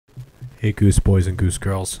Hey goose boys and goose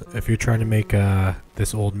girls, if you're trying to make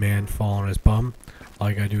this old man fall on his bum,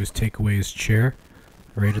 all you gotta do is take away his chair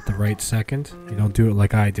right at the right second. You don't do it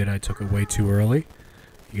like I did. I took it way too early.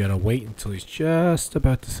 You gotta wait until he's just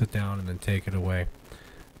about to sit down and then take it away.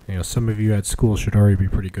 You know, some of you at school should already be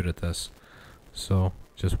pretty good at this. So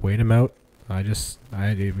just wait him out.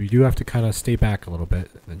 We do have to kind of stay back a little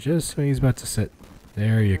bit. And just when he's about to sit,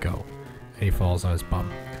 there you go. And he falls on his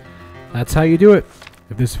bum. That's how you do it.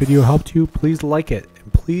 If this video helped you, please like it.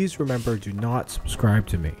 And please remember, do not subscribe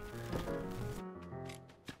to me.